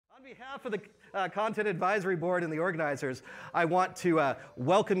On behalf of the Content Advisory Board and the organizers, I want to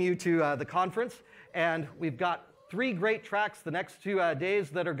welcome you to the conference. And we've got 3 great tracks the next 2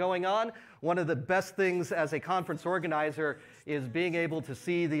 days that are going on. One of the best things as a conference organizer is being able to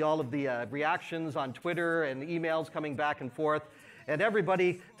see all of the reactions on Twitter and emails coming back and forth, and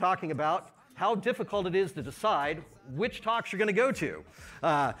everybody talking about how difficult it is to decide which talks you're going to go to.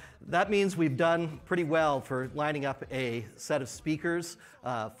 That means we've done pretty well for lining up a set of speakers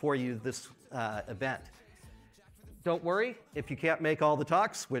for you this event. Don't worry if you can't make all the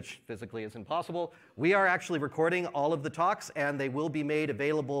talks, which physically is impossible. We are actually recording all of the talks, and they will be made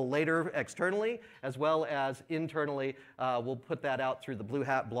available later externally as well as internally. We'll put that out through the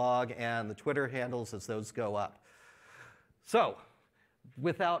BlueHat blog and the Twitter handles as those go up. So,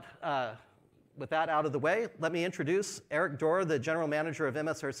 with that out of the way, let me introduce Eric Dorr, the General Manager of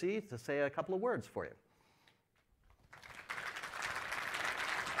MSRC, to say a couple of words for you.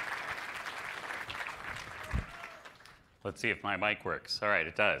 Let's see if my mic works. All right,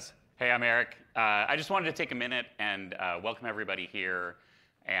 it does. Hey, I'm Eric. I just wanted to take a minute and welcome everybody here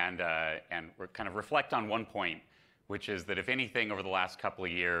and kind of reflect on one point, which is that if anything, over the last couple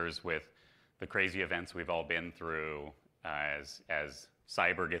of years with the crazy events we've all been through, as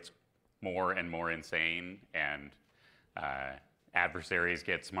cyber gets more and more insane and adversaries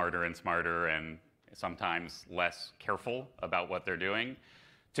get smarter and smarter and sometimes less careful about what they're doing,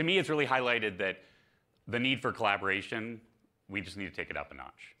 to me it's really highlighted that the need for collaboration, we just need to take it up a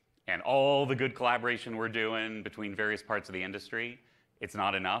notch. And all the good collaboration we're doing between various parts of the industry, it's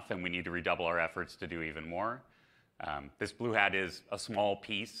not enough, and we need to redouble our efforts to do even more. This BlueHat is a small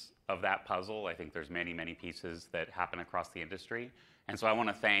piece of that puzzle. I think there's many, many pieces that happen across the industry. And so I want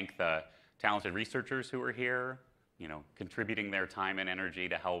to thank the talented researchers who are here, contributing their time and energy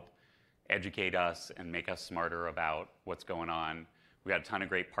to help educate us and make us smarter about what's going on. We've got a ton of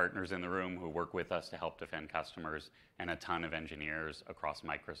great partners in the room who work with us to help defend customers, and a ton of engineers across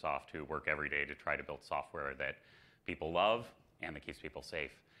Microsoft who work every day to try to build software that people love and that keeps people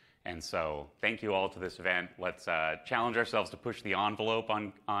safe. And so thank you all to this event. Let's challenge ourselves to push the envelope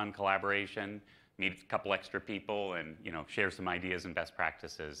on collaboration, meet a couple extra people, and share some ideas and best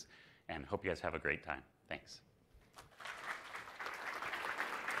practices. And hope you guys have a great time. Thanks.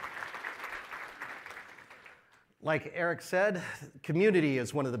 Like Eric said, community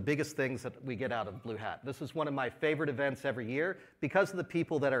is one of the biggest things that we get out of BlueHat. This is one of my favorite events every year because of the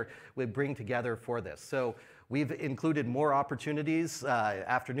people that we bring together for this. So we've included more opportunities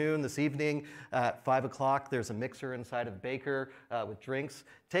afternoon, this evening at 5 o'clock. There's a mixer inside of Baker with drinks.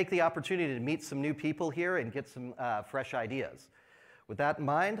 Take the opportunity to meet some new people here and get some fresh ideas. With that in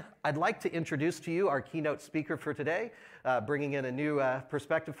mind, I'd like to introduce to you our keynote speaker for today, bringing in a new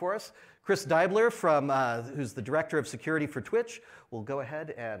perspective for us. Chris Deibler, who's the Director of Security for Twitch, will go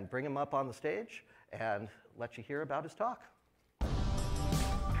ahead and bring him up on the stage and let you hear about his talk.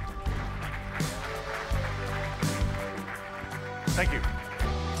 Thank you.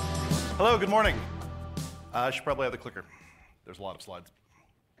 Hello, good morning. I should probably have the clicker. There's a lot of slides.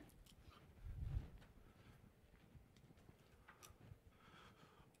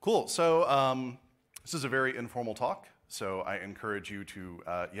 Cool, so this is a very informal talk, so I encourage you to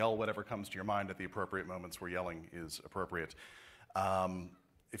yell whatever comes to your mind at the appropriate moments where yelling is appropriate.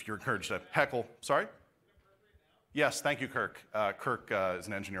 If you're encouraged to heckle, sorry? Yes, thank you, Kirk. Kirk is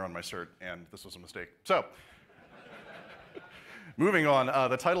an engineer on my cert, and this was a mistake. So, moving on,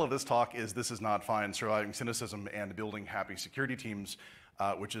 the title of this talk is This Is Not Fine, Surviving Cynicism and Building Happy Security Teams,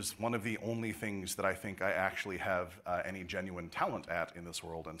 which is one of the only things that I think I actually have any genuine talent at in this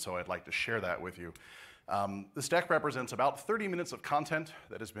world, and so I'd like to share that with you. This deck represents about 30 minutes of content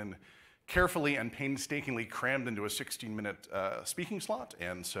that has been carefully and painstakingly crammed into a 16-minute speaking slot,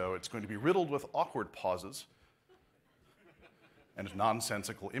 and so it's going to be riddled with awkward pauses and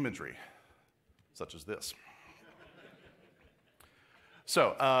nonsensical imagery, such as this.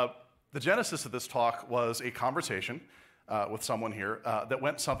 So, the genesis of this talk was a conversation with someone here that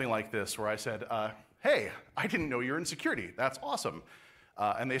went something like this, where I said, hey, I didn't know you're in security. That's awesome.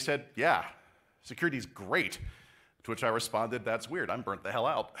 And they said, yeah, security's great. To which I responded, that's weird. I'm burnt the hell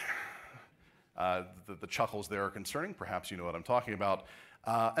out. The chuckles there are concerning. Perhaps you know what I'm talking about.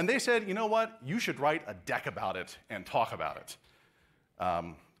 And they said, you know what? You should write a deck about it and talk about it,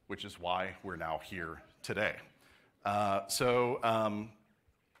 which is why we're now here today.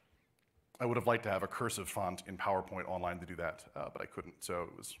 I would have liked to have a cursive font in PowerPoint online to do that, but I couldn't, so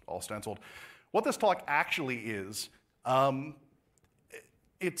it was all stenciled. What this talk actually is,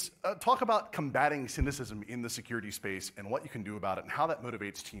 it's a talk about combating cynicism in the security space and what you can do about it and how that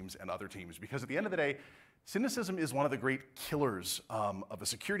motivates teams and other teams. Because at the end of the day, Cynicism is one of the great killers of a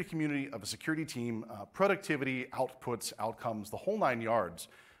security community, of a security team, productivity, outputs, outcomes, the whole 9 yards.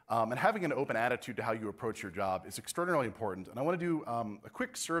 And having an open attitude to how you approach your job is extraordinarily important. And I want to do a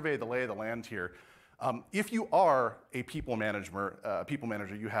quick survey of the lay of the land here. If you are a people manager,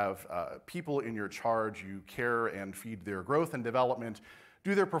 you have people in your charge, you care and feed their growth and development,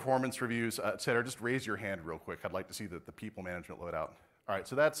 do their performance reviews, et cetera, just raise your hand real quick. I'd like to see the people management load out. All right,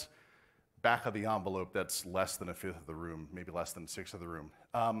 so that's back of the envelope. That's less than 1/5 of the room, maybe less than 1/6 of the room.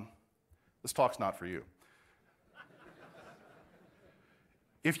 This talk's not for you.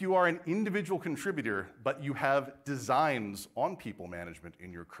 If you are an individual contributor, but you have designs on people management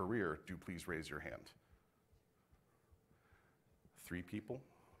in your career, do please raise your hand. 3 people?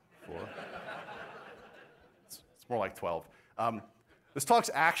 4? It's more like 12. This talk's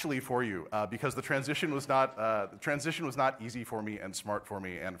actually for you because the transition was not easy for me and smart for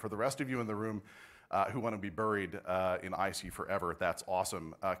me. And for the rest of you in the room who want to be buried in IC forever, that's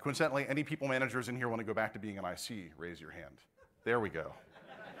awesome. Coincidentally, any people managers in here want to go back to being an IC? Raise your hand. There we go.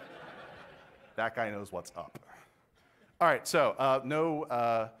 That guy knows what's up. All right, so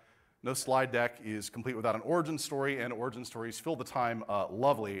no slide deck is complete without an origin story, and origin stories fill the time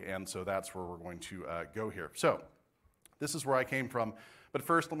lovely, and so that's where we're going to go here. So this is where I came from, but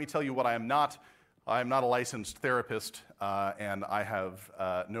first let me tell you what I am not. I am not a licensed therapist, and I have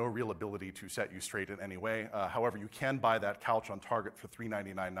no real ability to set you straight in any way. However, you can buy that couch on Target for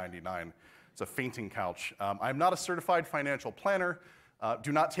 $399.99. It's a fainting couch. I'm not a certified financial planner.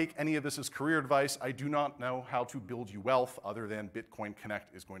 Do not take any of this as career advice. I do not know how to build you wealth other than Bitcoin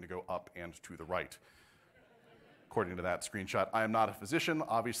Connect is going to go up and to the right. According to that screenshot, I am not a physician.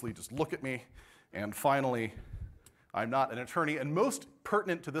 Obviously, just look at me. And finally, I'm not an attorney. And most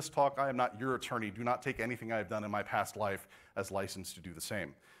pertinent to this talk, I am not your attorney. Do not take anything I've done in my past life as licensed to do the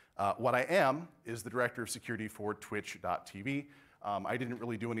same. What I am is the director of security for Twitch.tv. I didn't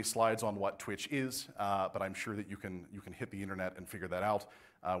really do any slides on what Twitch is, but I'm sure that you can hit the internet and figure that out.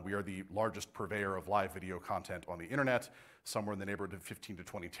 We are the largest purveyor of live video content on the internet, somewhere in the neighborhood of 15 to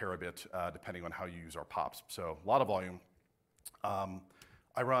 20 terabit, depending on how you use our POPs. So a lot of volume.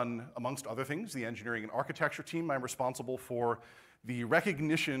 I run, amongst other things, the engineering and architecture team. I'm responsible for the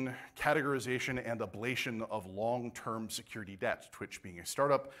recognition, categorization, and ablation of long-term security debt. Twitch, being a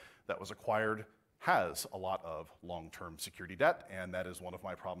startup that was acquired, has a lot of long-term security debt, and that is one of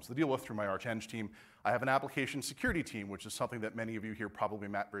my problems to deal with through my ArchEng team. I have an application security team, which is something that many of you here probably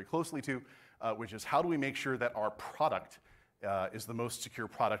map very closely to, which is how do we make sure that our product is the most secure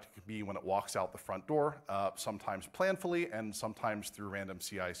product it can be when it walks out the front door, sometimes planfully and sometimes through random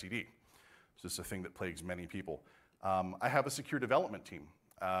CI/CD. This is a thing that plagues many people. I have a secure development team,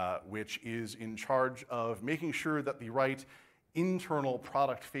 which is in charge of making sure that the right internal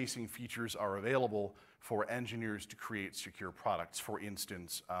product-facing features are available for engineers to create secure products. For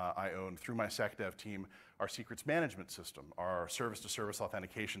instance, I own, through my SecDev team, our secrets management system, our service-to-service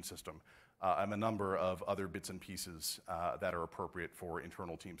authentication system, and a number of other bits and pieces that are appropriate for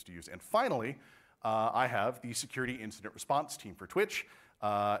internal teams to use. And finally, I have the security incident response team for Twitch,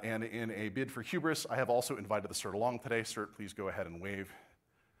 and in a bid for hubris, I have also invited the CERT along today. CERT, please go ahead and wave.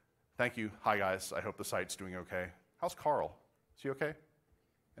 Thank you. Hi, guys. I hope the site's doing okay. How's Carl? Is he okay?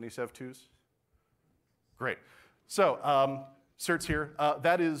 Any Sev2s? Great. So, CERT's here.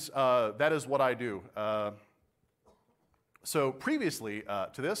 That is what I do. So previously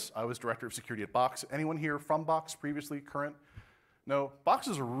to this, I was director of security at Box. Anyone here from Box previously, current? No? Box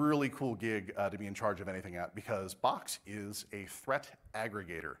is a really cool gig to be in charge of anything at because Box is a threat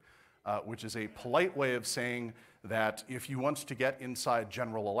aggregator, which is a polite way of saying that if you want to get inside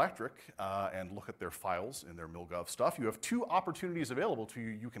General Electric and look at their files and their MilGov stuff, you have 2 opportunities available to you.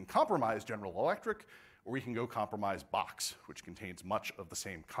 You can compromise General Electric, or you can go compromise Box, which contains much of the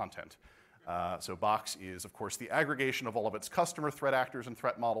same content. So Box is, of course, the aggregation of all of its customer threat actors and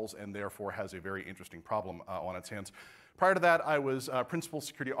threat models, and therefore has a very interesting problem on its hands. Prior to that, I was principal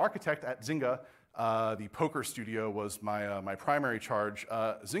security architect at Zynga. The poker studio was my primary charge.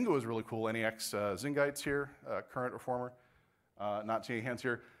 Zynga was really cool. Any ex-Zyngites here? Current reformer? Not seeing hands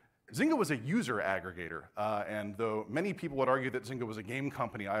here. Zynga was a user aggregator, and though many people would argue that Zynga was a game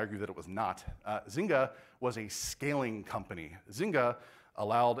company, I argue that it was not. Zynga was a scaling company. Zynga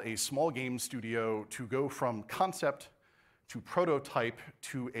allowed a small game studio to go from concept to prototype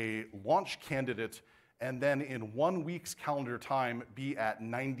to a launch candidate, and then in 1 week's calendar time be at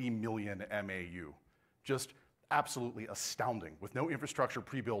 90 million MAU. Just absolutely astounding, with no infrastructure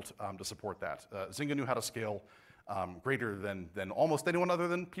pre-built to support that. Zynga knew how to scale. greater than almost anyone other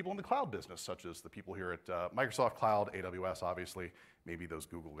than people in the cloud business, such as the people here at Microsoft Cloud, AWS, obviously, maybe those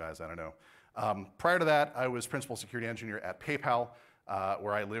Google guys, I don't know. Prior to that, I was principal security engineer at PayPal,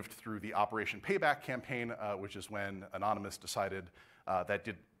 where I lived through the Operation Payback campaign, which is when Anonymous decided that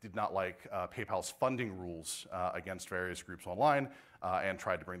did not like PayPal's funding rules against various groups online and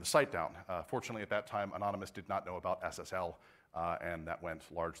tried to bring the site down. Fortunately, at that time, Anonymous did not know about SSL, and that went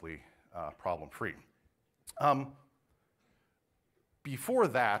largely problem-free. Before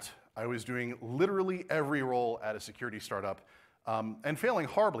that, I was doing literally every role at a security startup and failing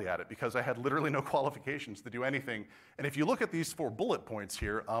horribly at it because I had literally no qualifications to do anything. And if you look at these 4 bullet points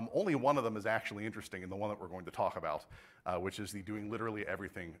here, only one of them is actually interesting, and the one that we're going to talk about, which is the doing literally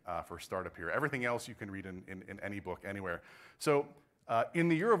everything for startup here. Everything else you can read in any book, anywhere. So in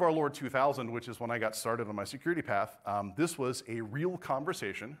the year of our Lord 2000, which is when I got started on my security path, this was a real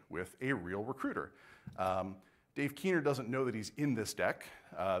conversation with a real recruiter. Dave Keener doesn't know that he's in this deck.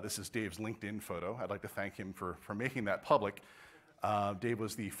 This is Dave's LinkedIn photo. I'd like to thank him for making that public. Dave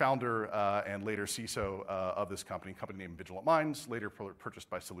was the founder and later CISO of this company named Vigilant Minds, later purchased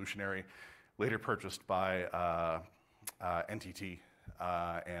by Solutionary, later purchased by NTT,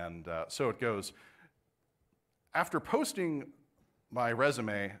 and so it goes. After posting my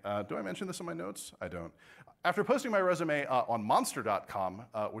resume, do I mention this in my notes? I don't. After posting my resume on Monster.com,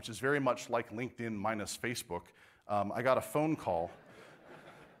 which is very much like LinkedIn minus Facebook, I got a phone call.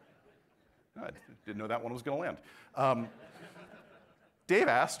 I didn't know that one was going to land. Dave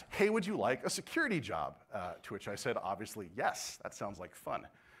asked, hey, would you like a security job? To which I said, obviously, yes, that sounds like fun.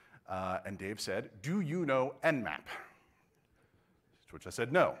 And Dave said, do you know Nmap? To which I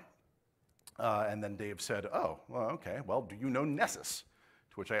said, no. And then Dave said, oh, well, okay, well, do you know Nessus?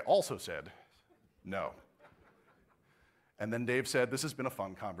 To which I also said, no. And then Dave said, this has been a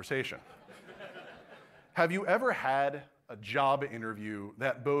fun conversation. Have you ever had a job interview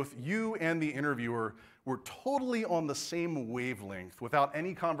that both you and the interviewer were totally on the same wavelength without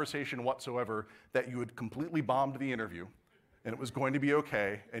any conversation whatsoever, that you had completely bombed the interview and it was going to be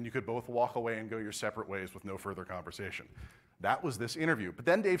okay and you could both walk away and go your separate ways with no further conversation? That was this interview. But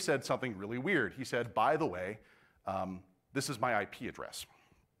then Dave said something really weird. He said, by the way, this is my IP address,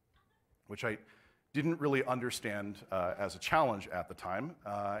 which I didn't really understand as a challenge at the time.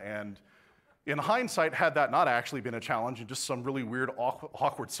 And in hindsight, had that not actually been a challenge and just some really weird,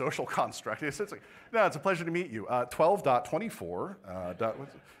 awkward social construct, it's like, no, it's a pleasure to meet you. 12.24.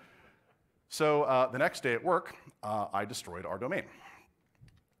 So the next day at work, I destroyed our domain.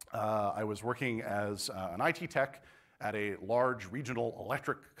 I was working as an IT tech at a large regional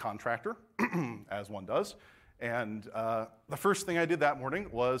electric contractor, as one does. And the first thing I did that morning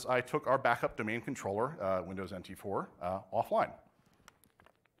was I took our backup domain controller, Windows NT4, offline.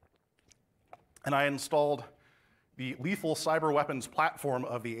 And I installed the lethal cyber weapons platform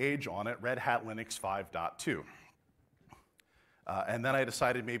of the age on it, Red Hat Linux 5.2. And then I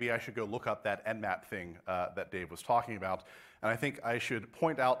decided maybe I should go look up that Nmap thing that Dave was talking about. And I think I should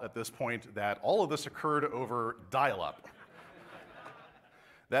point out at this point that all of this occurred over dial-up.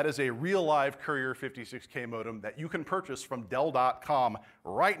 That is a real live Courier 56K modem that you can purchase from Dell.com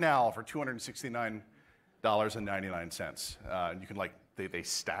right now for $269.99. And you can they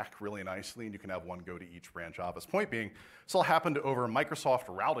stack really nicely, and you can have one go to each branch office. Point being, this all happened over Microsoft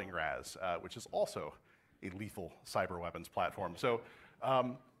Routing RAS, which is also a lethal cyber weapons platform. So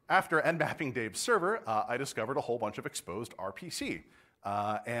after nmapping Dave's server, I discovered a whole bunch of exposed RPC.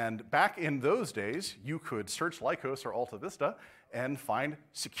 And back in those days, you could search Lycos or Alta Vista and find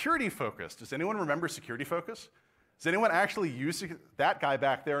Security Focus. Does anyone remember Security Focus? Does anyone actually use that guy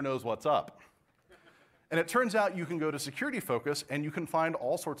back there knows what's up? And it turns out you can go to Security Focus and you can find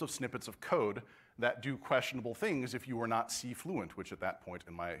all sorts of snippets of code that do questionable things if you were not C fluent, which at that point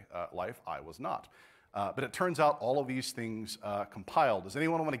in my life I was not. But it turns out all of these things compiled. Does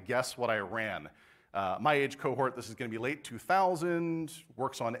anyone want to guess what I ran? My age cohort, this is going to be late 2000,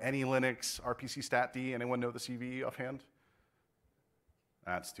 works on any Linux, RPC stat D. Anyone know the CVE offhand?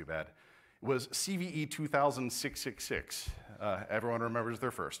 That's too bad. It was CVE 2000-666. Everyone remembers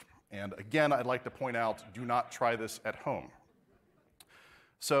their first. And again, I'd like to point out, do not try this at home.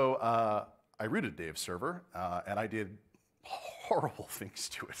 So I rooted Dave's server, and I did horrible things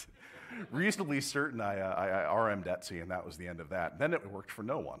to it. Reasonably certain I RM'd Etsy, and that was the end of that. Then it worked for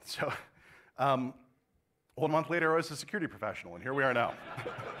no one. So 1 month later, I was a security professional, and here we are now.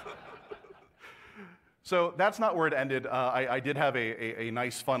 So that's not where it ended. I did have a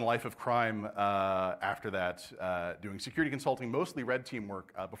nice, fun life of crime after that, doing security consulting, mostly red team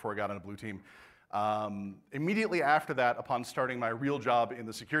work before I got on a blue team. Immediately after that, upon starting my real job in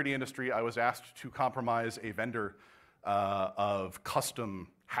the security industry, I was asked to compromise a vendor of custom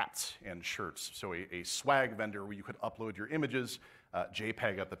hats and shirts. So a swag vendor where you could upload your images,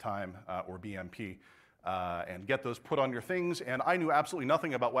 JPEG at the time, or BMP, and get those put on your things. And I knew absolutely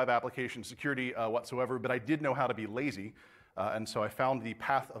nothing about web application security whatsoever, but I did know how to be lazy. And so I found the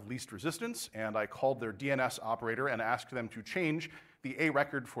path of least resistance, and I called their DNS operator and asked them to change the A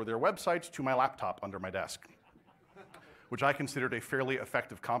record for their website to my laptop under my desk, which I considered a fairly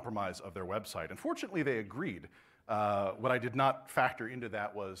effective compromise of their website. And fortunately, they agreed. What I did not factor into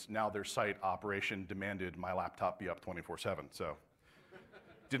that was now their site operation demanded my laptop be up 24/7. So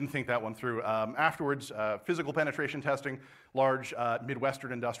didn't think that one through. Afterwards, physical penetration testing, large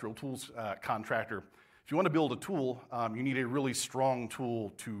Midwestern industrial tools contractor. If you want to build a tool, you need a really strong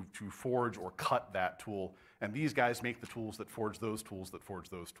tool to forge or cut that tool. And these guys make the tools that forge those tools that forge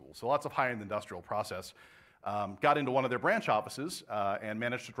those tools. So lots of high-end industrial process. Got into one of their branch offices and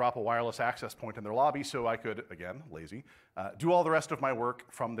managed to drop a wireless access point in their lobby so I could, again, lazy, do all the rest of my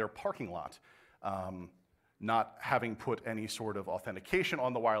work from their parking lot. Not having put any sort of authentication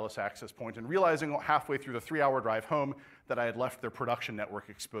on the wireless access point and realizing halfway through the 3-hour drive home that I had left their production network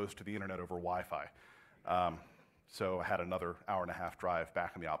exposed to the internet over Wi-Fi. So I had another hour-and-a-half drive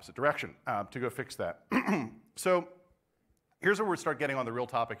back in the opposite direction to go fix that. So here's where we start getting on the real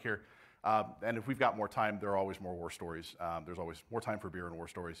topic here. And if we've got more time, there are always more war stories. There's always more time for beer and war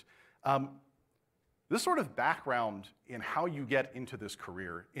stories. This sort of background in how you get into this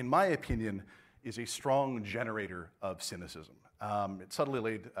career, in my opinion, is a strong generator of cynicism. It subtly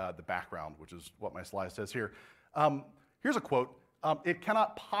laid the background, which is what my slide says here. Here's a quote. It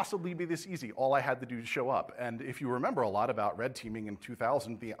cannot possibly be this easy. All I had to do is show up. And if you remember a lot about red teaming in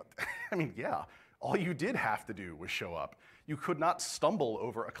 2000, I mean, yeah, all you did have to do was show up. You could not stumble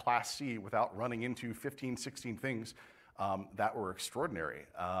over a Class C without running into 15, 16 things that were extraordinary.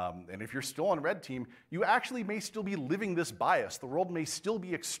 And if you're still on red team, you actually may still be living this bias. The world may still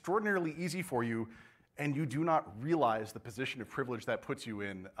be extraordinarily easy for you, and you do not realize the position of privilege that puts you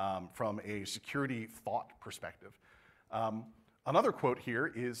in from a security thought perspective. Another quote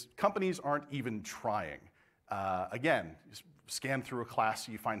here is, companies aren't even trying. Again, scan through a class,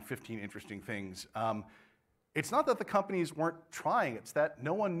 you find 15 interesting things. It's not that the companies weren't trying, it's that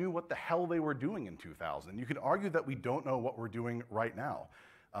no one knew what the hell they were doing in 2000. You could argue that we don't know what we're doing right now.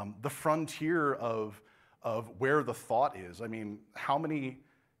 The frontier of where the thought is, I mean, how many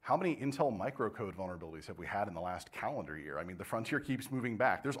Intel microcode vulnerabilities have we had in the last calendar year? I mean, the frontier keeps moving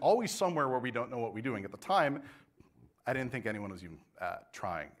back. There's always somewhere where we don't know what we're doing. At the time, I didn't think anyone was even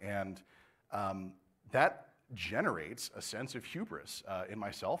trying. And that generates a sense of hubris in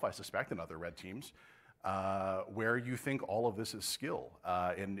myself, I suspect, in other red teams, where you think all of this is skill.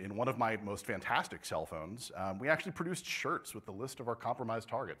 In one of my most fantastic cell phones, we actually produced shirts with the list of our compromised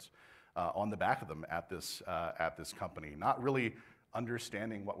targets on the back of them at this company, not really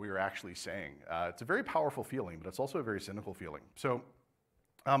understanding what we were actually saying. It's a very powerful feeling, but it's also a very cynical feeling. So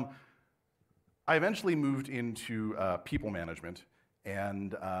I eventually moved into people management,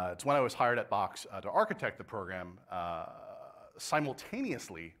 and it's when I was hired at Box to architect the program.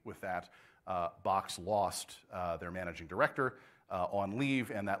 Simultaneously with that, Box lost their managing director on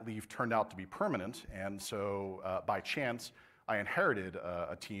leave, and that leave turned out to be permanent. And so by chance, I inherited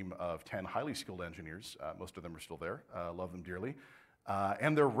a team of 10 highly skilled engineers. Most of them are still there, love them dearly,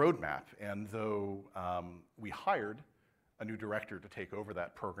 and their roadmap. And though we hired a new director to take over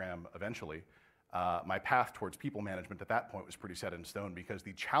that program eventually, my path towards people management at that point was pretty set in stone, because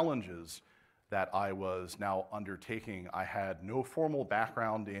the challenges that I was now undertaking, I had no formal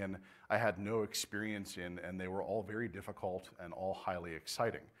background in, I had no experience in, and they were all very difficult and all highly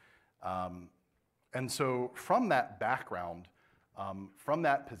exciting. And so from that background, from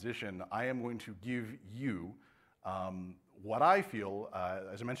that position, I am going to give you what I feel,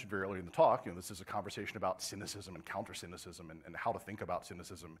 as I mentioned very early in the talk, this is a conversation about cynicism and counter-cynicism and how to think about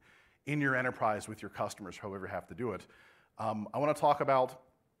cynicism in your enterprise with your customers, however you have to do it. I want to talk about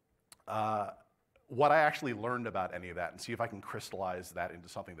what I actually learned about any of that and see if I can crystallize that into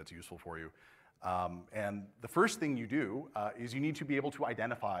something that's useful for you. And the first thing you do is you need to be able to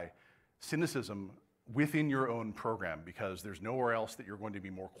identify cynicism within your own program, because there's nowhere else that you're going to be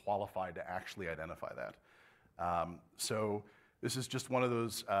more qualified to actually identify that. So this is just one of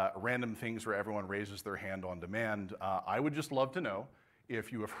those random things where everyone raises their hand on demand. I would just love to know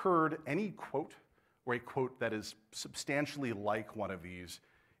if you have heard any quote or a quote that is substantially like one of these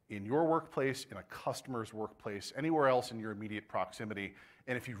in your workplace, in a customer's workplace, anywhere else in your immediate proximity.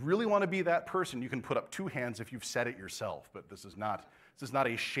 And if you really want to be that person, you can put up 2 hands if you've said it yourself, but this is not This is not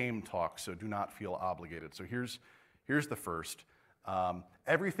a shame talk, so do not feel obligated. So here's the first.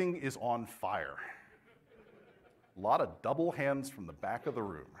 Everything is on fire. A lot of double hands from the back of the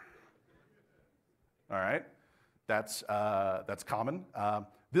room. All right, that's common.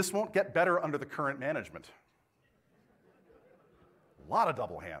 This won't get better under the current management. A lot of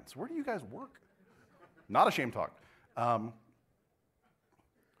double hands. Where do you guys work? Not a shame talk.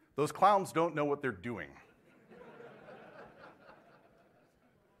 Those clowns don't know what they're doing.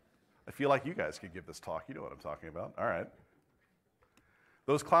 I feel like you guys could give this talk. You know what I'm talking about. All right.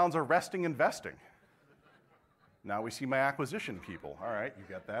 Those clowns are resting and vesting. Now we see my acquisition people. All right, you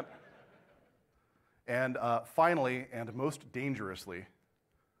get that. And finally, and most dangerously,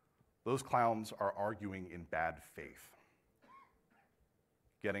 those clowns are arguing in bad faith.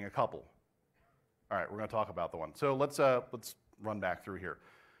 Getting a couple. All right, we're going to talk about the one. So let's run back through here.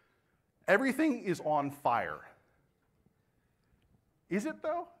 Everything is on fire. Is it,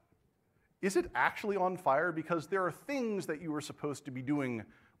 though? Is it actually on fire? Because there are things that you are supposed to be doing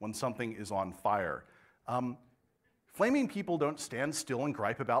when something is on fire. Flaming people don't stand still and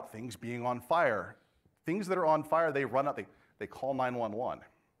gripe about things being on fire. Things that are on fire, they run up, they call 911.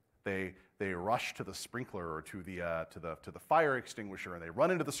 They rush to the sprinkler or to the fire extinguisher, and they run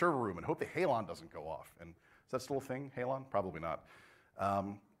into the server room and hope the halon doesn't go off. And is that still a thing, halon? Probably not.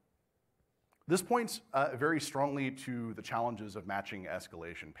 This points very strongly to the challenges of matching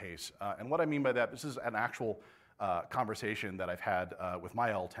escalation pace. And what I mean by that, this is an actual conversation that I've had with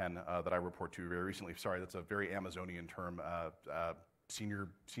my L10 that I report to very recently. Sorry, that's a very Amazonian term. Senior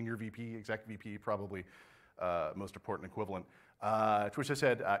VP, exec VP, probably most important equivalent. To which I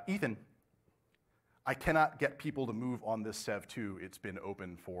said, Ethan, I cannot get people to move on this Sev2. It's been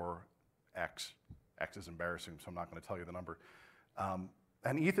open for X. X is embarrassing, so I'm not going to tell you the number.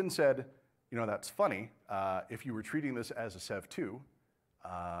 And Ethan said, you know, that's funny. If you were treating this as a Sev2,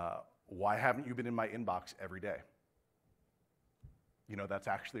 why haven't you been in my inbox every day? You know, that's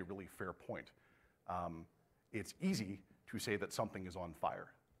actually a really fair point. It's easy to say that something is on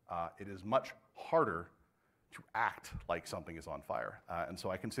fire. It is much harder to act like something is on fire. And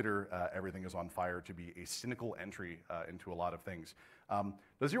so I consider everything is on fire to be a cynical entry into a lot of things.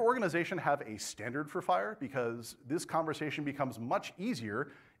 Does your organization have a standard for fire? Because this conversation becomes much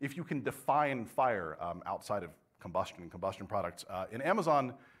easier if you can define fire outside of combustion and combustion products. In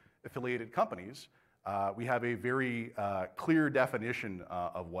Amazon-affiliated companies, we have a very clear definition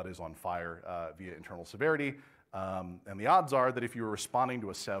of what is on fire via internal severity. And the odds are that if you're responding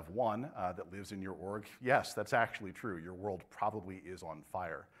to a Sev1 that lives in your org, yes, that's actually true. Your world probably is on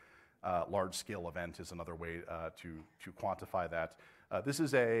fire. Large-scale event is another way to quantify that. This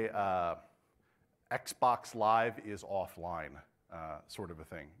is a Xbox Live is offline sort of a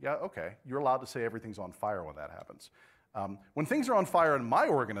thing. Yeah, okay, you're allowed to say everything's on fire when that happens. When things are on fire in my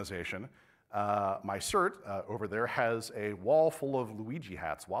organization, my CERT over there has a wall full of Waluigi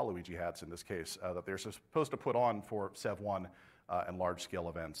hats in this case, that they're supposed to put on for Sev1 and large-scale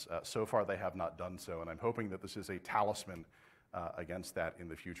events. So far, they have not done so, and I'm hoping that this is a talisman against that in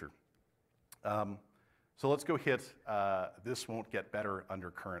the future. So let's go hit this won't get better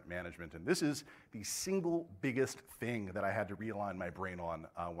under current management, and this is the single biggest thing that I had to realign my brain on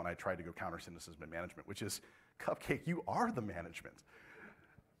when I tried to go counter cynicism in management, which is, Cupcake, you are the management.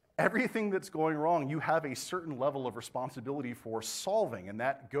 Everything that's going wrong, you have a certain level of responsibility for solving, and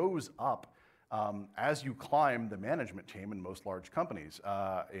that goes up as you climb the management team in most large companies.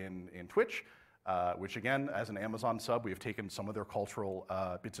 In Twitch, which again, as an Amazon sub, we have taken some of their cultural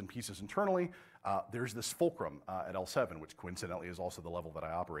bits and pieces internally. There's this fulcrum at L7, which coincidentally is also the level that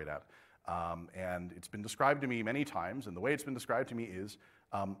I operate at. And it's been described to me many times, and the way it's been described to me is,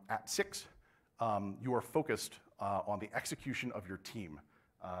 at 6, you are focused on the execution of your team.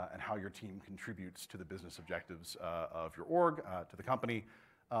 And how your team contributes to the business objectives of your org, to the company.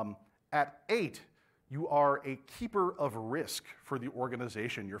 At 8, you are a keeper of risk for the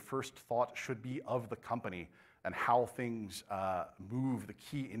organization. Your first thought should be of the company and how things move, the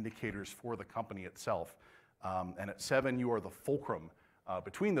key indicators for the company itself. And at 7, you are the fulcrum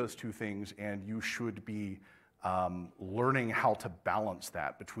between those two things, and you should be learning how to balance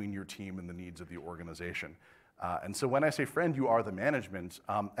that between your team and the needs of the organization. And so when I say, friend, you are the management,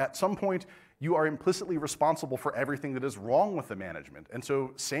 at some point, you are implicitly responsible for everything that is wrong with the management. And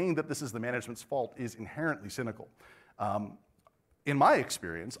so saying that this is the management's fault is inherently cynical. In my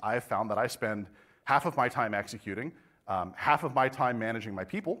experience, I have found that I spend half of my time executing, half of my time managing my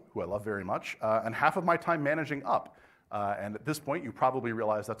people, who I love very much, and half of my time managing up. And at this point, you probably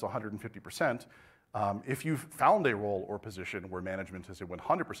realize that's 150%. If you've found a role or position where management is a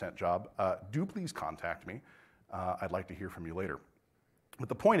 100% job, do please contact me. I'd like to hear from you later. But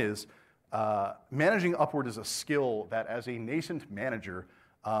the point is, managing upward is a skill that as a nascent manager,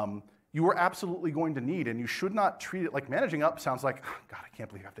 you are absolutely going to need, and you should not treat it like managing up sounds like, oh, God, I can't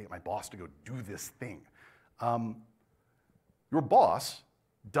believe I have to get my boss to go do this thing. Your boss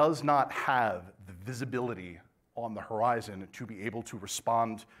does not have the visibility on the horizon to be able to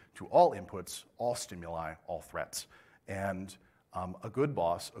respond to all inputs, all stimuli, all threats. And a good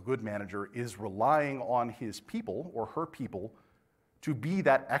boss, a good manager, is relying on his people or her people to be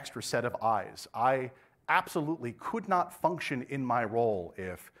that extra set of eyes. I absolutely could not function in my role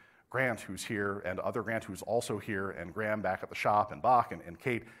if Grant, who's here, and other Grant, who's also here, and Graham back at the shop, and Bach, and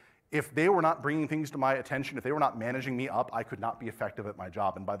Kate, if they were not bringing things to my attention, if they were not managing me up, I could not be effective at my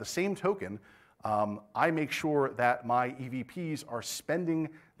job. And by the same token, I make sure that my EVPs are spending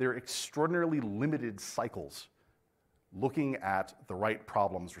their extraordinarily limited cycles looking at the right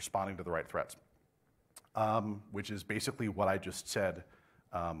problems, responding to the right threats, which is basically what I just said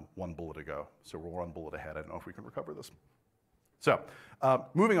one bullet ago. So we're one bullet ahead. I don't know if we can recover this. So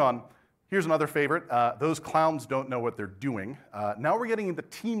moving on, here's another favorite. Those clowns don't know what they're doing. Now we're getting into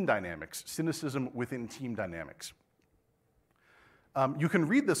team dynamics, cynicism within team dynamics. You can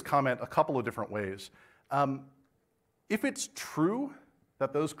read this comment a couple of different ways. If it's true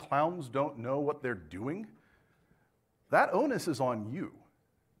that those clowns don't know what they're doing, that onus is on you.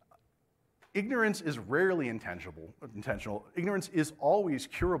 Ignorance is rarely intentional. Ignorance is always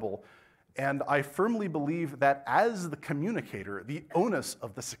curable. And I firmly believe that as the communicator, the onus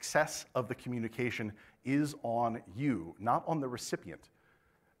of the success of the communication is on you, not on the recipient.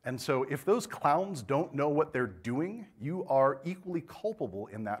 And so if those clowns don't know what they're doing, you are equally culpable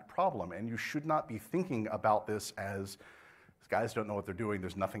in that problem. And you should not be thinking about this as, these guys don't know what they're doing,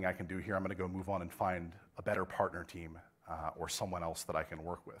 there's nothing I can do here, I'm gonna go move on and find a better partner team or someone else that I can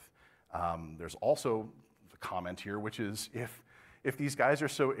work with. There's also the comment here, which is if these guys are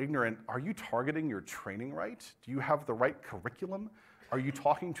so ignorant, are you targeting your training right? Do you have the right curriculum? Are you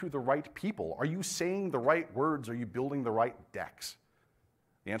talking to the right people? Are you saying the right words? Are you building the right decks?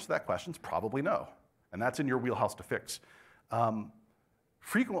 The answer to that question is probably no, and that's in your wheelhouse to fix.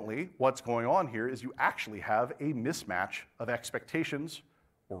 Frequently, what's going on here is you actually have a mismatch of expectations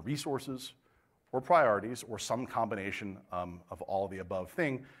or resources or priorities or some combination of all of the above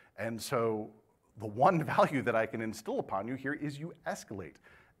thing, and so the one value that I can instill upon you here is you escalate.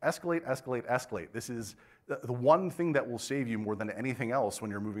 Escalate, escalate, escalate. This is the one thing that will save you more than anything else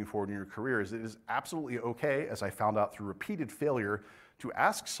when you're moving forward in your career. Is it is absolutely okay, as I found out through repeated failure, to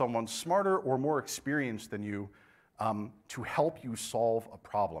ask someone smarter or more experienced than you to help you solve a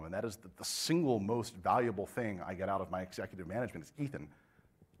problem. And that is the single most valuable thing I get out of my executive management is, Ethan,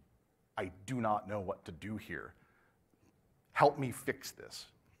 I do not know what to do here. Help me fix this.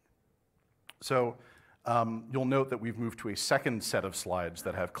 So you'll note that we've moved to a second set of slides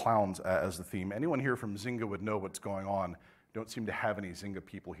that have clowns as the theme. Anyone here from Zynga would know what's going on. Don't seem to have any Zynga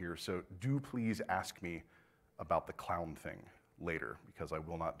people here, so do please ask me about the clown thing later, because I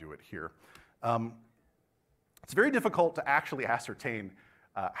will not do it here. It's very difficult to actually ascertain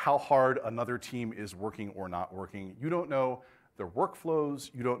how hard another team is working or not working. You don't know their workflows,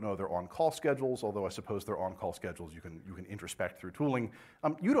 you don't know their on-call schedules, although I suppose their on-call schedules you can introspect through tooling.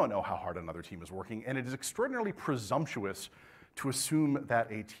 You don't know how hard another team is working, and it is extraordinarily presumptuous to assume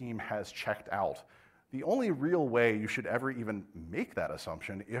that a team has checked out. The only real way you should ever even make that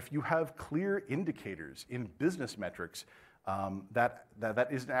assumption, if you have clear indicators in business metrics that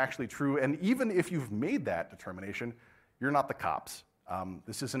isn't actually true, and even if you've made that determination, you're not the cops.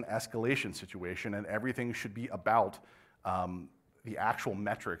 This is an escalation situation, and everything should be about the actual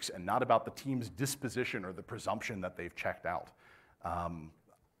metrics and not about the team's disposition or the presumption that they've checked out.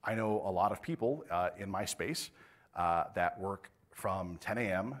 I know a lot of people in my space that work from 10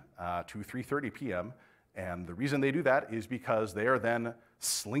 a.m. to 3:30 p.m., and the reason they do that is because they are then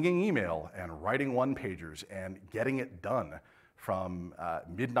slinging email and writing one-pagers and getting it done from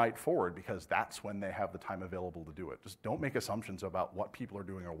midnight forward, because that's when they have the time available to do it. Just don't make assumptions about what people are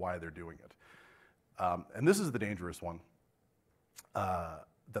doing or why they're doing it. And this is the dangerous one,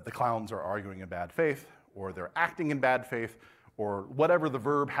 that the clowns are arguing in bad faith, or they're acting in bad faith, or whatever the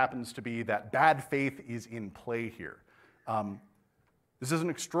verb happens to be, that bad faith is in play here. This is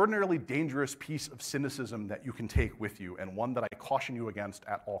an extraordinarily dangerous piece of cynicism that you can take with you, and one that I caution you against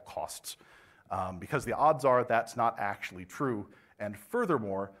at all costs, because the odds are that's not actually true, and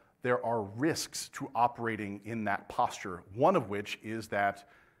furthermore, there are risks to operating in that posture, one of which is that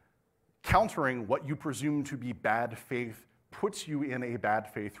countering what you presume to be bad faith puts you in a bad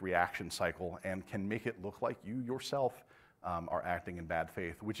faith reaction cycle and can make it look like you yourself are acting in bad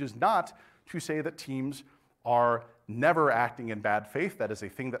faith, which is not to say that teams are never acting in bad faith. That is a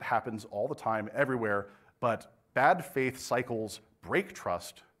thing that happens all the time, everywhere. But bad faith cycles break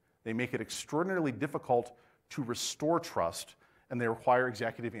trust. They make it extraordinarily difficult to restore trust, and they require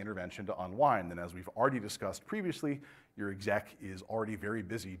executive intervention to unwind. And as we've already discussed previously, your exec is already very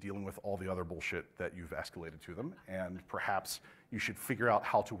busy dealing with all the other bullshit that you've escalated to them, and perhaps you should figure out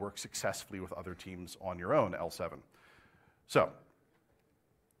how to work successfully with other teams on your own, L7. So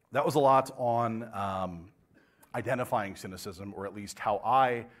that was a lot on identifying cynicism, or at least how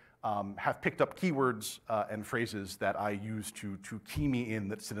I have picked up keywords and phrases that I use to key me in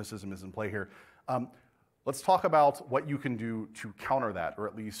that cynicism is in play here. Let's talk about what you can do to counter that, or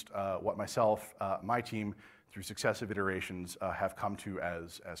at least what myself, my team, through successive iterations, have come to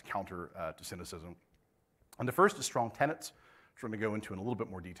as counter to cynicism. And the first is strong tenets, which we're going to go into in a little bit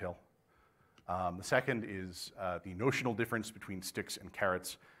more detail. The second is the notional difference between sticks and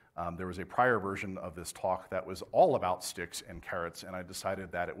carrots. There was a prior version of this talk that was all about sticks and carrots, and I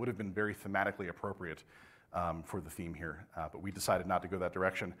decided that it would have been very thematically appropriate for the theme here, but we decided not to go that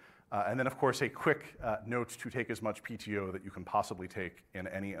direction. And then, of course, a quick note to take as much PTO that you can possibly take in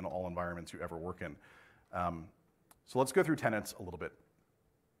any and all environments you ever work in. So let's go through tenets a little bit.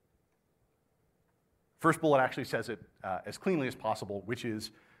 First bullet actually says it as cleanly as possible, which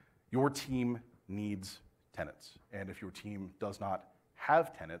is your team needs tenets. And if your team does not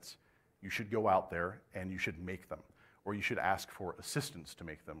have tenets, you should go out there and you should make them, or you should ask for assistance to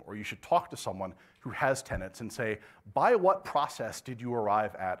make them, or you should talk to someone who has tenets and say, by what process did you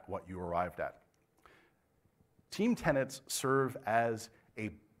arrive at what you arrived at? Team tenets serve as a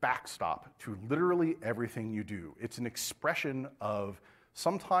backstop to literally everything you do. It's an expression of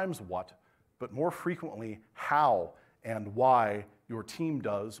sometimes what, but more frequently how and why your team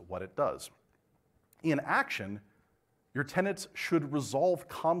does what it does. In action, your tenets should resolve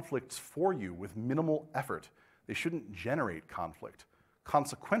conflicts for you with minimal effort. They shouldn't generate conflict.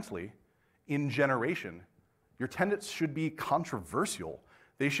 Consequently, in generation, your tenets should be controversial.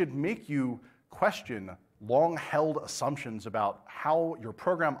 They should make you question long-held assumptions about how your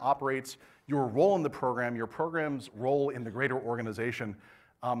program operates, your role in the program, your program's role in the greater organization.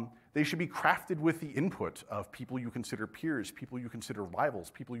 They should be crafted with the input of people you consider peers, people you consider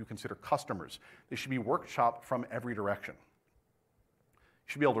rivals, people you consider customers. They should be workshopped from every direction. You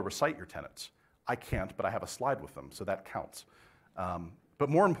should be able to recite your tenets. I can't, but I have a slide with them, so that counts. But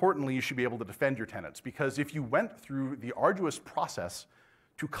more importantly, you should be able to defend your tenets, because if you went through the arduous process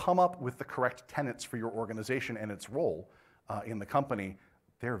to come up with the correct tenets for your organization and its role in the company,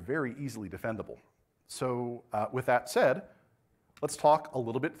 they're very easily defendable. So with that said, let's talk a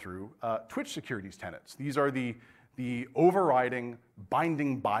little bit through Twitch security's tenets. These are the overriding,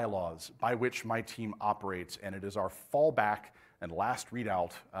 binding bylaws by which my team operates, and it is our fallback and last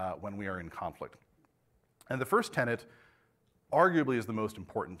readout when we are in conflict. And the first tenet arguably is the most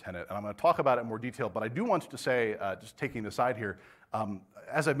important tenet, and I'm going to talk about it in more detail, but I do want to say, just taking the side here,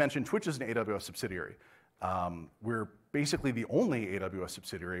 as I mentioned, Twitch is an AWS subsidiary. We're basically the only AWS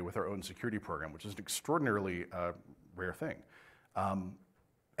subsidiary with our own security program, which is an extraordinarily rare thing.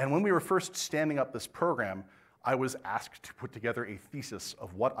 And when we were first standing up this program, I was asked to put together a thesis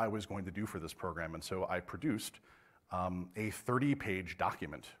of what I was going to do for this program, and so I produced a 30-page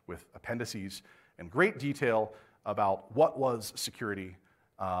document with appendices and great detail about what was security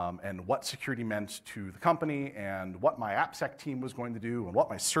and what security meant to the company and what my AppSec team was going to do and what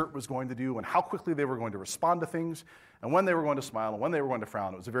my CERT was going to do and how quickly they were going to respond to things and when they were going to smile and when they were going to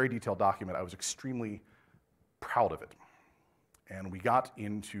frown. It was a very detailed document. I was extremely proud of it. And we got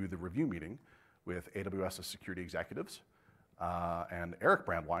into the review meeting with AWS's security executives and Eric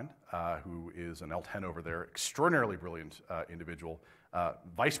Brandwein, who is an L10 over there, extraordinarily brilliant individual,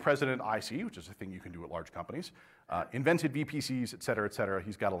 vice president IC, which is a thing you can do at large companies, invented VPCs, et cetera, et cetera.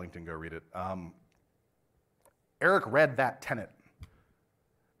 He's got a LinkedIn, go read it. Eric read that tenet,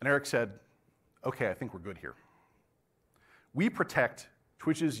 and Eric said, okay, I think we're good here. We protect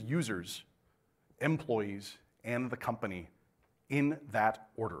Twitch's users, employees, and the company in that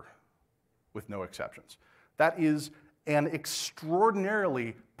order, with no exceptions. That is an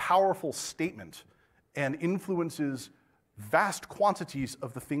extraordinarily powerful statement and influences vast quantities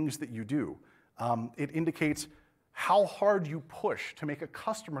of the things that you do. It indicates how hard you push to make a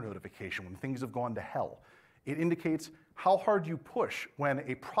customer notification when things have gone to hell. It indicates how hard you push when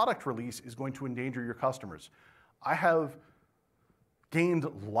a product release is going to endanger your customers. I have gained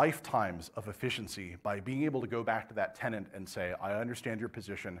lifetimes of efficiency by being able to go back to that tenant and say, I understand your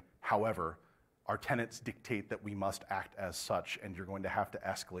position, however, our tenets dictate that we must act as such, and you're going to have to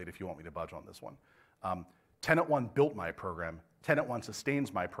escalate if you want me to budge on this one. Tenant 1 built my program. Tenant 1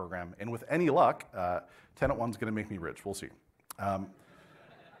 sustains my program. And with any luck, Tenant 1's going to make me rich. We'll see.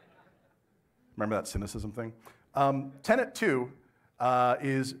 Remember that cynicism thing? Tenet 2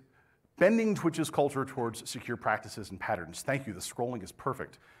 is bending Twitch's culture towards secure practices and patterns. Thank you, the scrolling is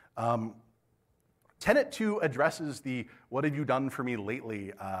perfect. Tenet 2 addresses the what have you done for me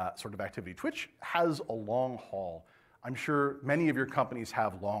lately sort of activity. Twitch has a long haul. I'm sure many of your companies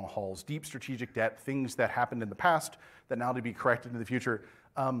have long hauls, deep strategic debt, things that happened in the past that now to be corrected in the future.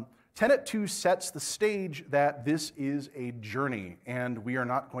 Tenet 2 sets the stage that this is a journey, and we are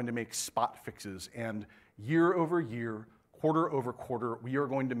not going to make spot fixes. And year over year, quarter over quarter, we are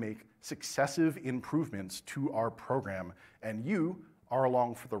going to make successive improvements to our program, and you are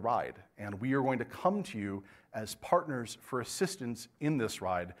along for the ride. And we are going to come to you as partners for assistance in this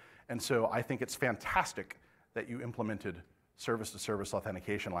ride. And so I think it's fantastic that you implemented service-to-service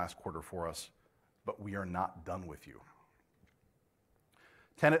authentication last quarter for us, but we are not done with you.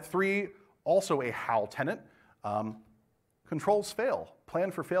 Tenet 3, also a HAL tenet, controls fail,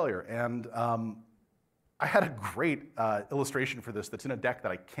 plan for failure. And I had a great illustration for this that's in a deck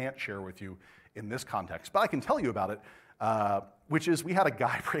that I can't share with you in this context, but I can tell you about it, which is we had a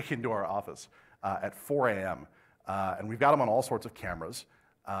guy break into our office at 4 a.m., and we've got him on all sorts of cameras,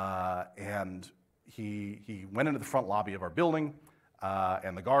 and he went into the front lobby of our building,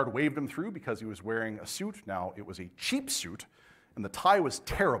 and the guard waved him through because he was wearing a suit. Now, it was a cheap suit, and the tie was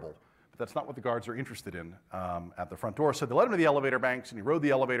terrible, but that's not what the guards are interested in at the front door. So they let him to the elevator banks, and he rode the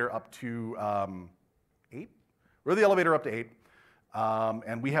elevator up to 8? Rode the elevator up to 8,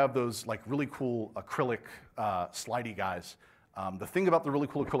 and we have those like really cool acrylic slidey guys. The thing about the really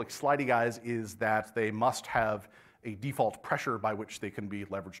cool acrylic slidey guys is that they must have a default pressure by which they can be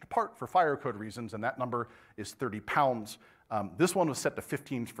leveraged apart for fire code reasons, and that number is 30 pounds. This one was set to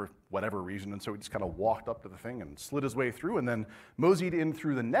 15 for whatever reason, and so he just kind of walked up to the thing and slid his way through and then moseyed in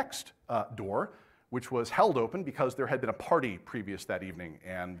through the next door, which was held open because there had been a party previous that evening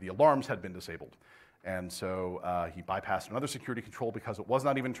and the alarms had been disabled. And so he bypassed another security control because it was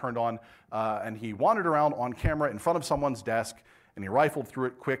not even turned on, and he wandered around on camera in front of someone's desk, and he rifled through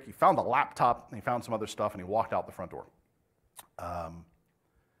it quick. He found a laptop, and he found some other stuff, and he walked out the front door.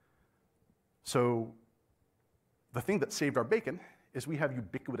 So the thing that saved our bacon is we have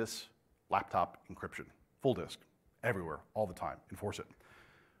ubiquitous laptop encryption, full disk, everywhere, all the time. Enforce it.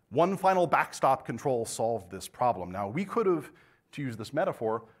 One final backstop control solved this problem. Now, we could have, to use this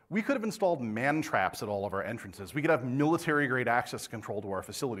metaphor, we could have installed man traps at all of our entrances. We could have military-grade access control to our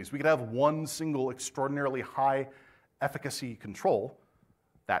facilities. We could have one single extraordinarily high efficacy control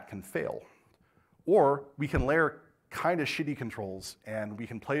that can fail. Or we can layer kind of shitty controls, and we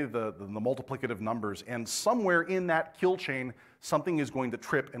can play the multiplicative numbers, and somewhere in that kill chain, something is going to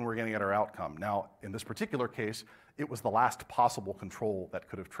trip, and we're going to get our outcome. Now, in this particular case, it was the last possible control that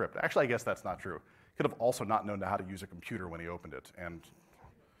could have tripped. Actually, I guess that's not true. He could have also not known how to use a computer when he opened it, and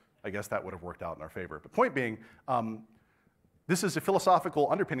I guess that would have worked out in our favor. But point being, this is a philosophical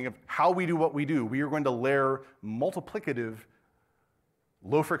underpinning of how we do what we do. We are going to layer multiplicative,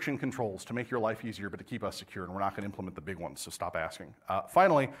 low-friction controls to make your life easier, but to keep us secure, and we're not going to implement the big ones, so stop asking.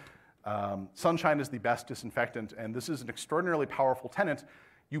 Finally, sunshine is the best disinfectant, and this is an extraordinarily powerful tenet.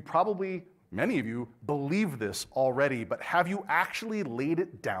 You probably, many of you, believe this already, but have you actually laid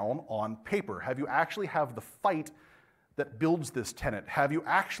it down on paper? Have you actually have the fight that builds this tenet? Have you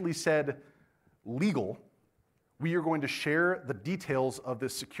actually said, legal, we are going to share the details of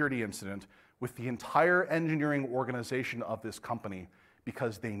this security incident with the entire engineering organization of this company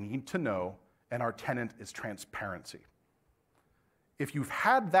because they need to know, and our tenet is transparency. If you've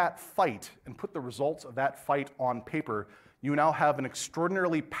had that fight and put the results of that fight on paper, you now have an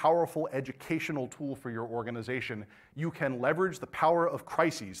extraordinarily powerful educational tool for your organization. You can leverage the power of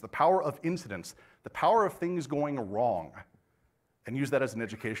crises, the power of incidents, the power of things going wrong, and use that as an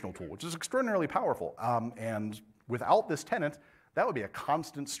educational tool, which is extraordinarily powerful. And without this tenet, that would be a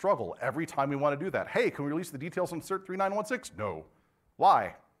constant struggle every time we want to do that. Hey, can we release the details on CERT 3916? No.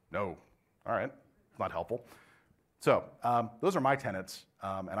 Why? No. All right, not helpful. So those are my tenets,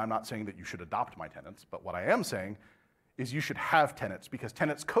 and I'm not saying that you should adopt my tenets, but what I am saying is you should have tenets, because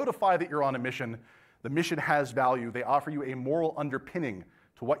tenets codify that you're on a mission. The mission has value. They offer you a moral underpinning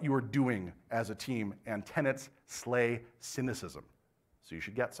to what you are doing as a team, and tenets slay cynicism. So you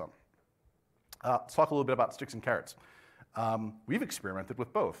should get some. Let's talk a little bit about sticks and carrots. We've experimented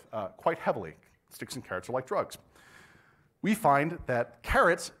with both quite heavily. Sticks and carrots are like drugs. We find that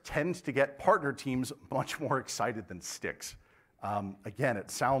carrots tend to get partner teams much more excited than sticks. Again, it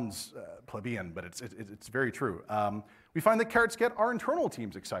sounds plebeian, but it's very true. We find that carrots get our internal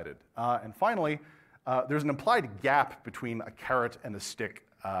teams excited. And finally, there's an implied gap between a carrot and a stick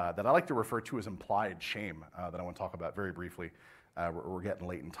that I like to refer to as implied shame that I want to talk about very briefly. We're getting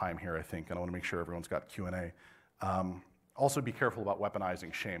late in time here, I think, and I want to make sure everyone's got Q&A. Also be careful about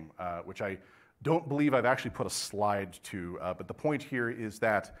weaponizing shame, which I don't believe I've actually put a slide to, but the point here is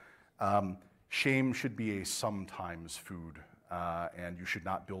that shame should be a sometimes food, and you should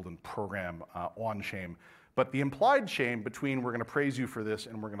not build and program on shame. But the implied shame between we're going to praise you for this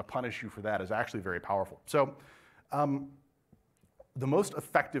and we're going to punish you for that is actually very powerful. So the most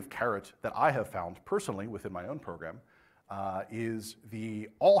effective carrot that I have found personally within my own program is the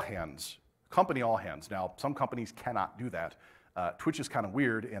all hands, company all hands. Now, some companies cannot do that. Twitch is kind of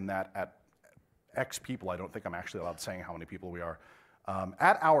weird in that at X people, I don't think I'm actually allowed saying how many people we are.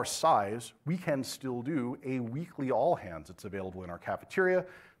 At our size, we can still do a weekly all hands. It's available in our cafeteria.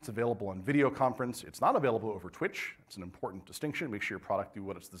 It's available on video conference. It's not available over Twitch. It's an important distinction. Make sure your product do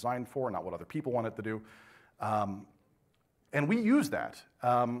what it's designed for, not what other people want it to do. And we use that.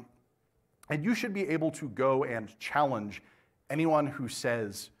 And you should be able to go and challenge anyone who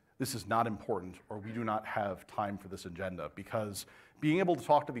says this is not important or we do not have time for this agenda, because being able to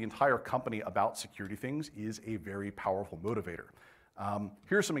talk to the entire company about security things is a very powerful motivator.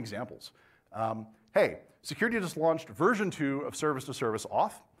 Here are some examples. Hey, security just launched version 2 of service-to-service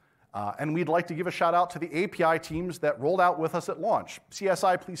auth, and we'd like to give a shout out to the API teams that rolled out with us at launch.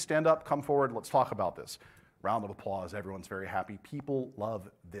 CSI, please stand up, come forward, let's talk about this. Round of applause, everyone's very happy. People love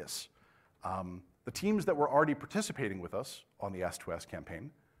this. The teams that were already participating with us on the S2S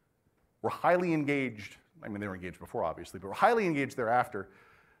campaign were highly engaged. I mean, they were engaged before, obviously, but were highly engaged thereafter.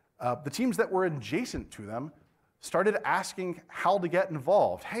 The teams that were adjacent to them started asking how to get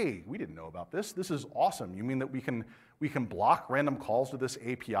involved. Hey, we didn't know about this. This is awesome. You mean that we can block random calls to this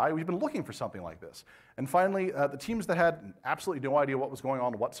API? We've been looking for something like this. And finally, the teams that had absolutely no idea what was going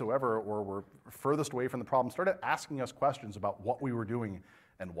on whatsoever or were furthest away from the problem started asking us questions about what we were doing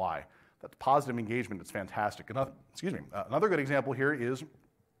and why. That's positive engagement. It's fantastic. Another good example here is,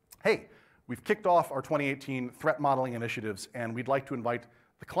 hey, we've kicked off our 2018 threat modeling initiatives, and we'd like to invite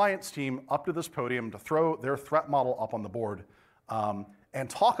the clients team up to this podium to throw their threat model up on the board and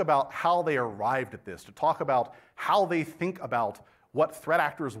talk about how they arrived at this, to talk about how they think about what threat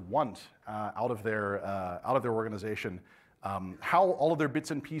actors want out of their organization, how all of their bits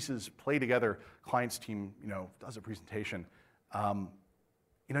and pieces play together. Clients team, does a presentation.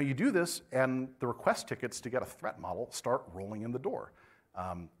 You do this, and the request tickets to get a threat model start rolling in the door.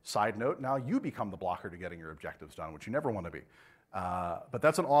 Side note, now you become the blocker to getting your objectives done, which you never want to be. But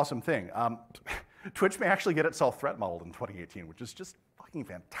that's an awesome thing. Twitch may actually get itself threat modeled in 2018, which is just fucking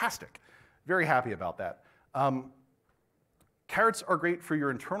fantastic. Very happy about that. Carrots are great for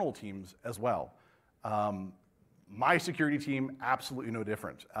your internal teams as well. My security team, absolutely no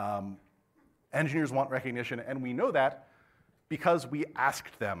different. Engineers want recognition, and we know that because we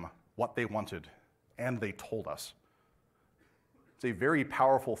asked them what they wanted, and they told us. It's a very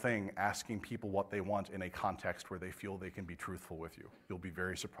powerful thing asking people what they want in a context where they feel they can be truthful with you. You'll be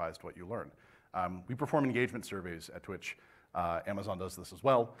very surprised what you learn. We perform engagement surveys at Twitch. Amazon does this as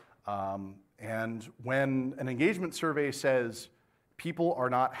well. And when an engagement survey says people are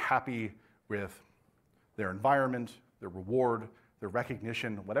not happy with their environment, their reward, their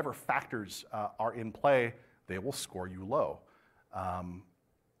recognition, whatever factors are in play, they will score you low.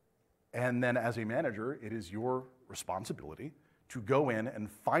 And then as a manager, it is your responsibility to go in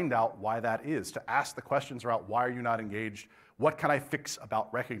and find out why that is, to ask the questions about why are you not engaged, what can I fix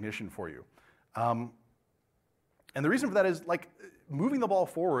about recognition for you? And the reason for that is moving the ball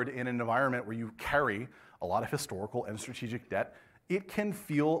forward in an environment where you carry a lot of historical and strategic debt, it can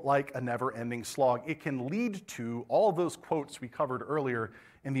feel like a never-ending slog. It can lead to all of those quotes we covered earlier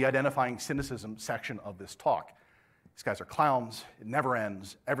in the identifying cynicism section of this talk. These guys are clowns, it never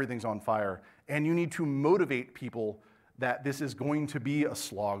ends, everything's on fire, and you need to motivate people that this is going to be a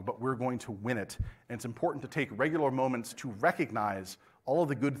slog, but we're going to win it. And it's important to take regular moments to recognize all of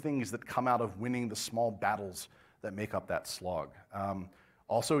the good things that come out of winning the small battles that make up that slog.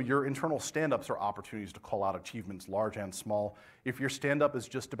 Also, your internal stand-ups are opportunities to call out achievements, large and small. If your stand-up is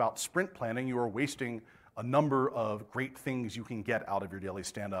just about sprint planning, you are wasting a number of great things you can get out of your daily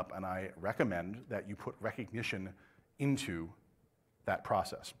stand-up, and I recommend that you put recognition into that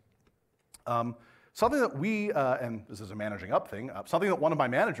process. Something that we, and this is a managing up thing, something that one of my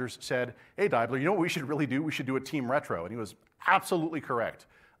managers said, hey, Deibler, you know what we should really do? We should do a team retro. And he was absolutely correct.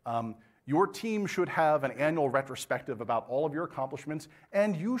 Your team should have an annual retrospective about all of your accomplishments,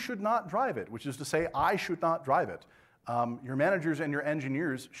 and you should not drive it, which is to say, I should not drive it. Your managers and your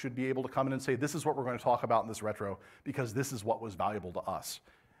engineers should be able to come in and say, this is what we're going to talk about in this retro, because this is what was valuable to us.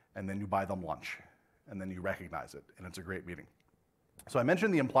 And then you buy them lunch. and then you recognize it, and it's a great meeting. So I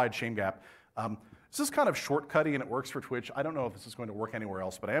mentioned the implied shame gap. This is kind of shortcutty, and it works for Twitch. I don't know if this is going to work anywhere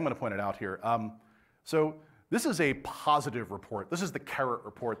else, but I am going to point it out here. So this is a positive report. This is the carrot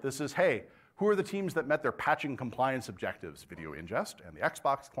report. This is, hey, who are the teams that met their patching compliance objectives? Video ingest, and the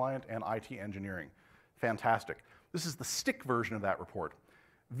Xbox client, and IT engineering. Fantastic. This is the stick version of that report.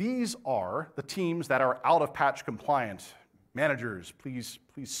 These are the teams that are out of patch compliant. Managers, please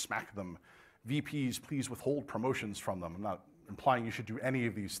smack them. VPs, please withhold promotions from them. I'm not implying you should do any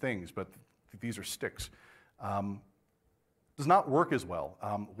of these things, but these are sticks. Does not work as well.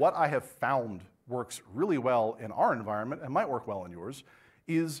 What I have found works really well in our environment, and might work well in yours,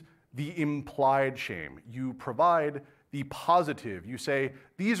 is the implied shame. You provide the positive. You say,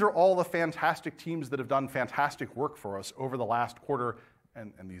 these are all the fantastic teams that have done fantastic work for us over the last quarter,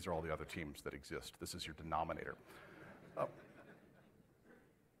 and these are all the other teams that exist. This is your denominator.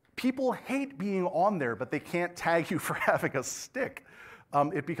 People hate being on there, but they can't tag you for having a stick.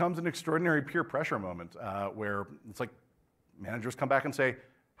 It becomes an extraordinary peer pressure moment where it's like managers come back and say,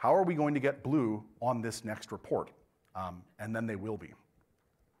 how are we going to get blue on this next report? And then they will be.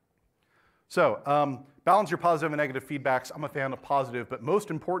 So balance your positive and negative feedbacks. I'm a fan of positive, but most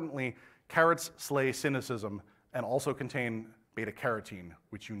importantly, carrots slay cynicism and also contain beta-carotene,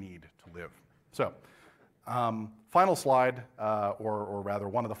 which you need to live. So final slide, or rather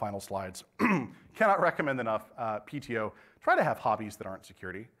one of the final slides. Cannot recommend enough PTO. Try to have hobbies that aren't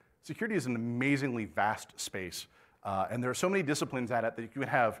security. Security is an amazingly vast space, and there are so many disciplines at it that you can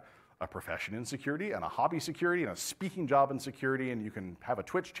have a profession in security, and a hobby security, and a speaking job in security, and you can have a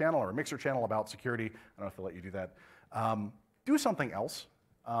Twitch channel or a Mixer channel about security. I don't know if they'll let you do that. Do something else.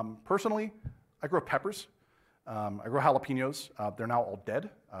 Personally, I grow peppers. I grow jalapenos. They're now all dead.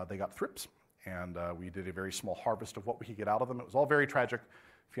 They got thrips, and we did a very small harvest of what we could get out of them. It was all very tragic.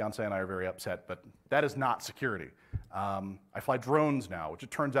 Fiance and I are very upset, but that is not security. I fly drones now, which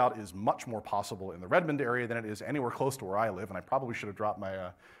it turns out is much more possible in the Redmond area than it is anywhere close to where I live, and I probably should have brought my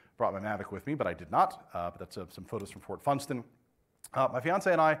Mavic with me, but I did not. But that's some photos from Fort Funston. My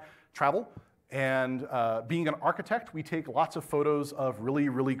fiance and I travel, and being an architect, we take lots of photos of really,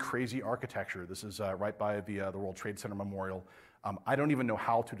 really crazy architecture. This is right by the World Trade Center Memorial. I don't even know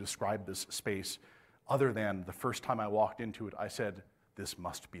how to describe this space other than the first time I walked into it, I said, this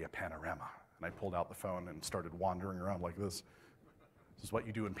must be a panorama. And I pulled out the phone and started wandering around like this. This is what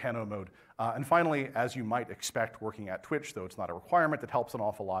you do in pano mode. And finally, as you might expect working at Twitch, though it's not a requirement, that helps an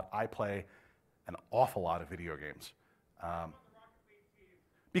awful lot, I play an awful lot of video games.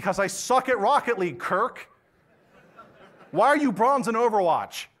 Because I suck at Rocket League, Kirk. Why are you bronze in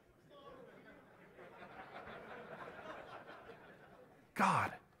Overwatch?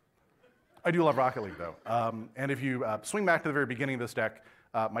 God. I do love Rocket League, though. And if you swing back to the very beginning of this deck,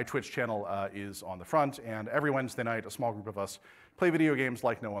 my Twitch channel is on the front, and every Wednesday night, a small group of us play video games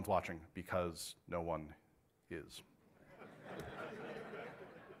like no one's watching, because no one is.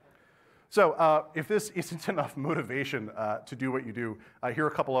 So if this isn't enough motivation to do what you do, here are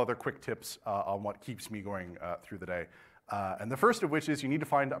a couple other quick tips on what keeps me going through the day. And the first of which is you need to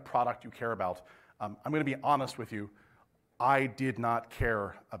find a product you care about. I'm going to be honest with you. I did not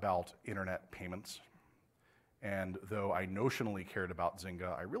care about internet payments. And though I notionally cared about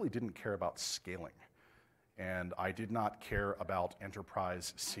Zynga, I really didn't care about scaling. And I did not care about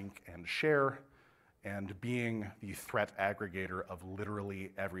enterprise sync and share and being the threat aggregator of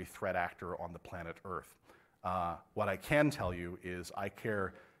literally every threat actor on the planet Earth. What I can tell you is I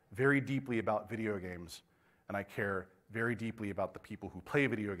care very deeply about video games, and I care very deeply about the people who play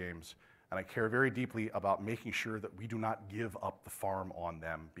video games, and I care very deeply about making sure that we do not give up the farm on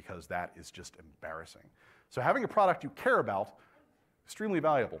them, because that is just embarrassing. So having a product you care about, extremely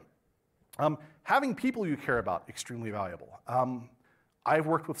valuable. Having people you care about, extremely valuable. I've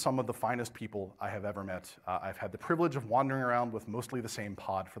worked with some of the finest people I have ever met. I've had the privilege of wandering around with mostly the same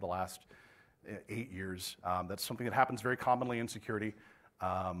pod for the last 8 years. That's something that happens very commonly in security.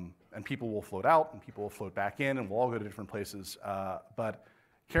 And people will float out, and people will float back in, and we'll all go to different places. But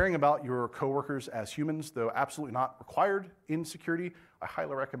caring about your coworkers as humans, though absolutely not required in security, I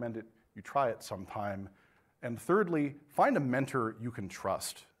highly recommend it. You try it sometime. And thirdly, find a mentor you can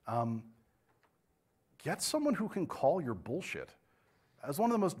trust. Get someone who can call your bullshit. That's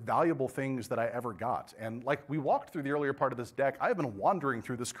one of the most valuable things that I ever got. And like we walked through the earlier part of this deck, I have been wandering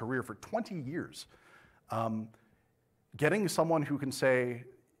through this career for 20 years. Getting someone who can say,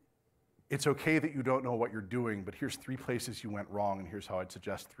 it's okay that you don't know what you're doing, but here's 3 places you went wrong, and here's how I'd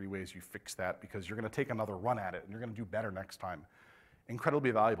suggest 3 ways you fix that, because you're going to take another run at it, and you're going to do better next time.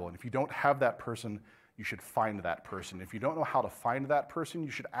 Incredibly valuable. And if you don't have that person, you should find that person. If you don't know how to find that person, you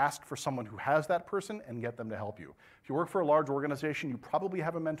should ask for someone who has that person and get them to help you. If you work for a large organization, you probably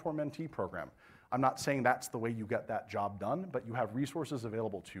have a mentor-mentee program. I'm not saying that's the way you get that job done, but you have resources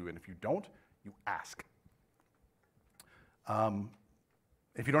available to you, and if you don't, you ask.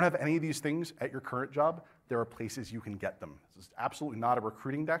 If you don't have any of these things at your current job, there are places you can get them. This is absolutely not a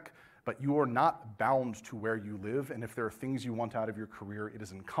recruiting deck, but you are not bound to where you live, and if there are things you want out of your career, it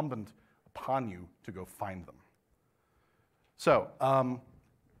is incumbent upon you to go find them. So,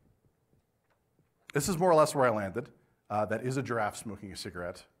 this is more or less where I landed. That is a giraffe smoking a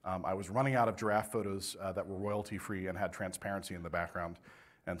cigarette. I was running out of giraffe photos that were royalty-free and had transparency in the background,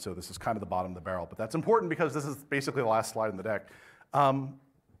 and so this is kind of the bottom of the barrel. But that's important because this is basically the last slide in the deck.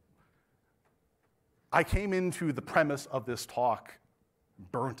 I came into the premise of this talk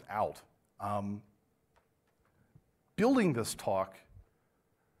burnt out. Building this talk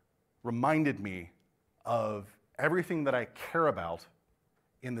reminded me of everything that I care about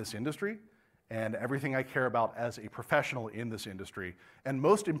in this industry and everything I care about as a professional in this industry. And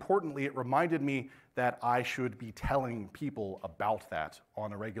most importantly, it reminded me that I should be telling people about that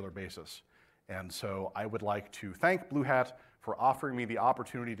on a regular basis. And so I would like to thank BlueHat for offering me the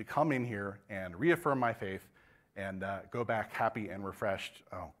opportunity to come in here and reaffirm my faith and go back happy and refreshed.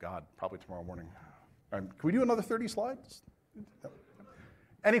 Oh God, probably tomorrow morning. Can we do another 30 slides? No.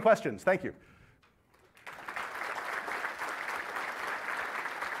 Any questions? Thank you.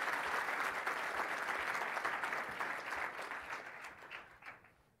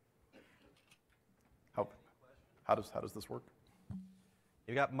 How does this work?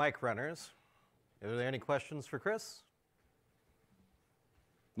 You got mic runners. Are there any questions for Chris?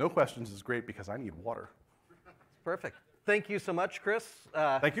 No questions is great because I need water. Perfect. Thank you so much, Chris.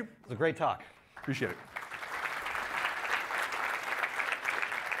 Thank you. It was a great talk. Appreciate it.